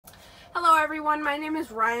everyone, my name is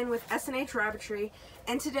Ryan with S&H Rabbitry,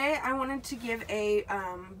 and today I wanted to give a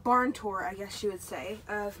barn tour, I guess you would say,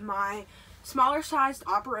 of my smaller sized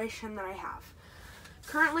operation that I have.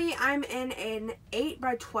 Currently I'm in an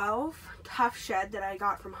 8x12 tough shed that I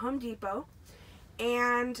got from Home Depot,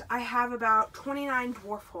 and I have about 29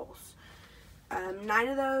 dwarf holes. 9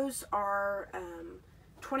 of those are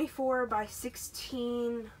 24 by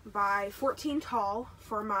 16 by 14 tall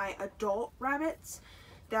for my adult rabbits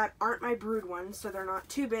that aren't my brood ones, so they're not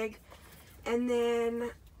too big. And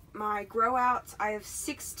then my grow outs, I have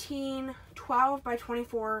 16 12 by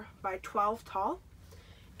 24 by 12 tall.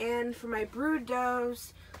 And for my brood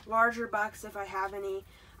does, larger bucks if I have any,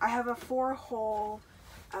 I have a 4-hole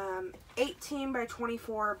 18 by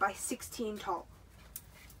 24 by 16 tall.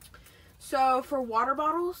 So for water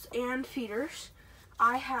bottles and feeders,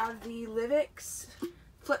 I have the Livix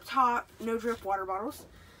flip top no drip water bottles.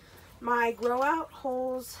 My grow out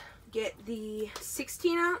holes get the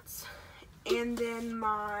 16 ounce, and then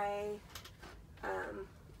my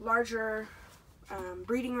larger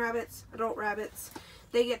breeding rabbits, adult rabbits,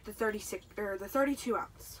 they get the 32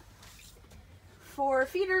 ounce. For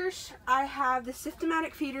feeders, I have the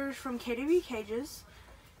systematic feeders from KW Cages,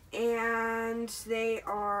 and they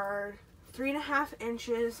are 3.5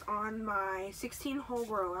 inches on my 16-hole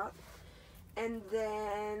grow out, and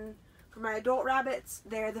then for my adult rabbits,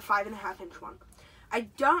 they're the 5.5-inch one. I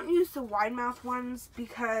don't use the wide mouth ones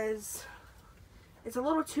because it's a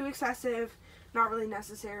little too excessive, not really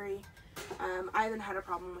necessary. I haven't had a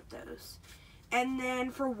problem with those. And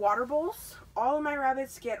then for water bowls, all of my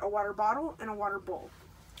rabbits get a water bottle and a water bowl.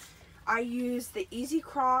 I use the Easy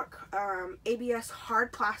Croc ABS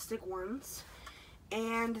hard plastic ones,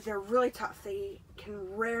 and they're really tough. They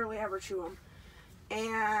can rarely ever chew them.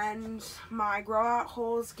 And my grow out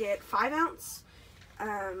holes get 5 ounce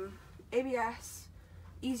ABS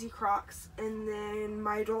Easy Crocs, and then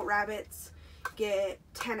my adult rabbits get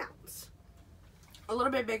 10 ounce. A little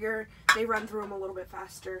bit bigger, they run through them a little bit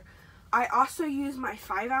faster. I also use my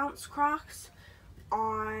 5 ounce Crocs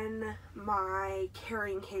on my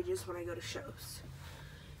carrying cages when I go to shows.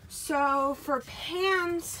 So for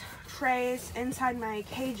pans, trays inside my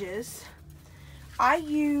cages, I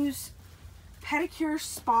use pedicure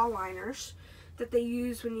spa liners that they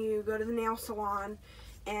use when you go to the nail salon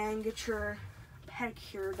and get your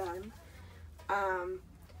pedicure done.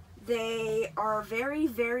 They are very,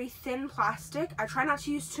 very thin plastic. I try not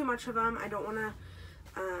to use too much of them. I don't want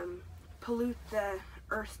to pollute the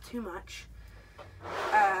earth too much.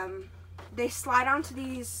 They slide onto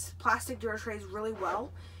these plastic door trays really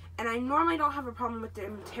well, and I normally don't have a problem with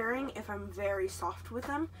them tearing if I'm very soft with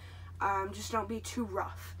them. Just don't be too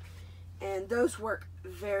rough. And those work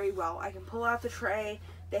very well. I can pull out the tray.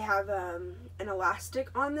 They have an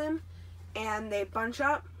elastic on them, and they bunch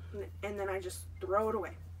up, and then I just throw it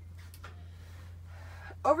away.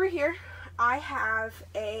 Over here, I have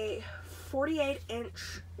a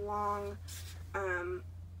 48-inch long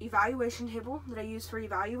evaluation table that I use for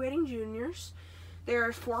evaluating juniors. There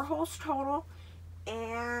are 4 holes total,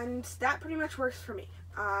 and that pretty much works for me.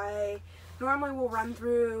 I normally will run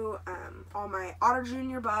through all my otter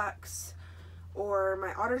junior bucks or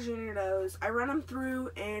my otter junior does. I run them through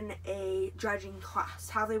in a judging class,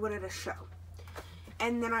 how they would at a show.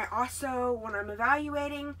 And then I also, when I'm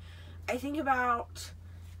evaluating, I think about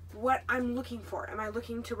what I'm looking for. Am I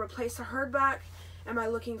looking to replace a herd buck? Am I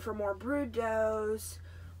looking for more brood does,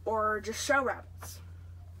 or just show rabbits?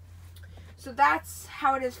 So that's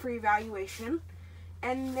how it is for evaluation.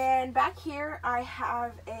 And then back here I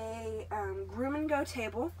have a groom and go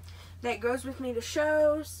table that goes with me to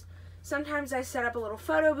shows. Sometimes I set up a little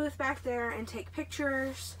photo booth back there and take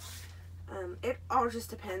pictures. It all just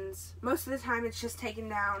depends. Most of the time it's just taken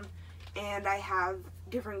down, and I have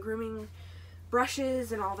different grooming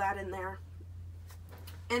brushes and all that in there.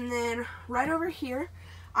 And then right over here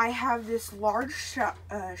I have this large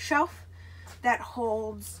shelf that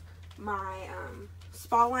holds my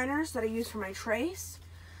spa liners that I use for my trays.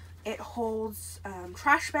 It holds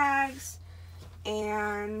trash bags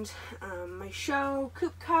and my show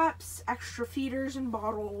coop cups, extra feeders and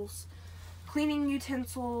bottles, cleaning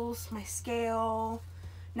utensils, my scale,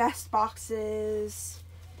 nest boxes,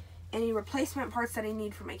 any replacement parts that I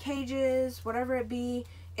need for my cages, whatever it be,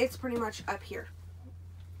 it's pretty much up here.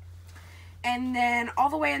 And then all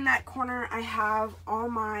the way in that corner I have all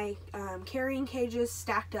my carrying cages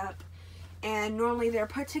stacked up, and normally they're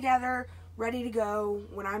put together, ready to go.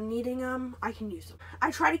 When I'm needing them, I can use them. I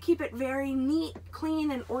try to keep it very neat, clean,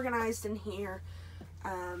 and organized in here.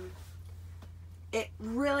 It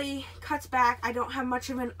really cuts back. I don't have much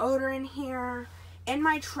of an odor in here. In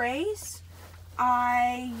my trays,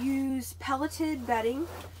 I use pelleted bedding,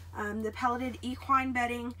 the pelleted equine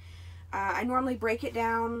bedding. I normally break it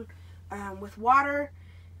down with water,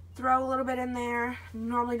 throw a little bit in there.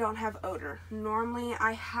 Normally don't have odor. Normally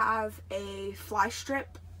I have a fly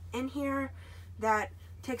strip in here that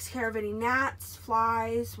takes care of any gnats,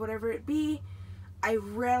 flies, whatever it be. I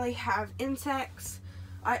rarely have insects.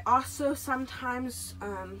 I also sometimes,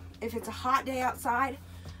 if it's a hot day outside,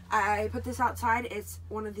 I put this outside. It's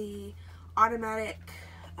one of the automatic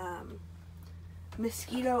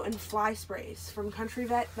mosquito and fly sprays from Country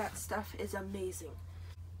Vet. That stuff is amazing.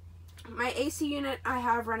 My AC unit I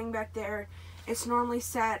have running back there, it's normally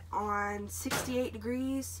set on 68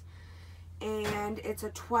 degrees, and it's a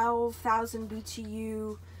 12,000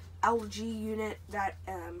 BTU LG unit that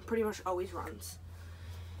pretty much always runs.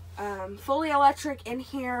 Fully electric in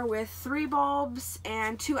here with 3 bulbs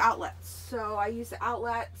and 2 outlets. So I use the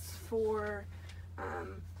outlets for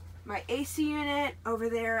my AC unit. Over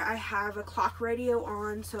there I have a clock radio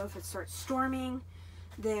on, so if it starts storming,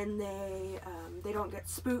 then they don't get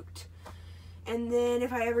spooked. And then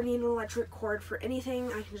if I ever need an electric cord for anything,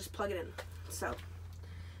 I can just plug it in. So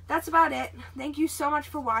that's about it. Thank you so much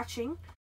for watching.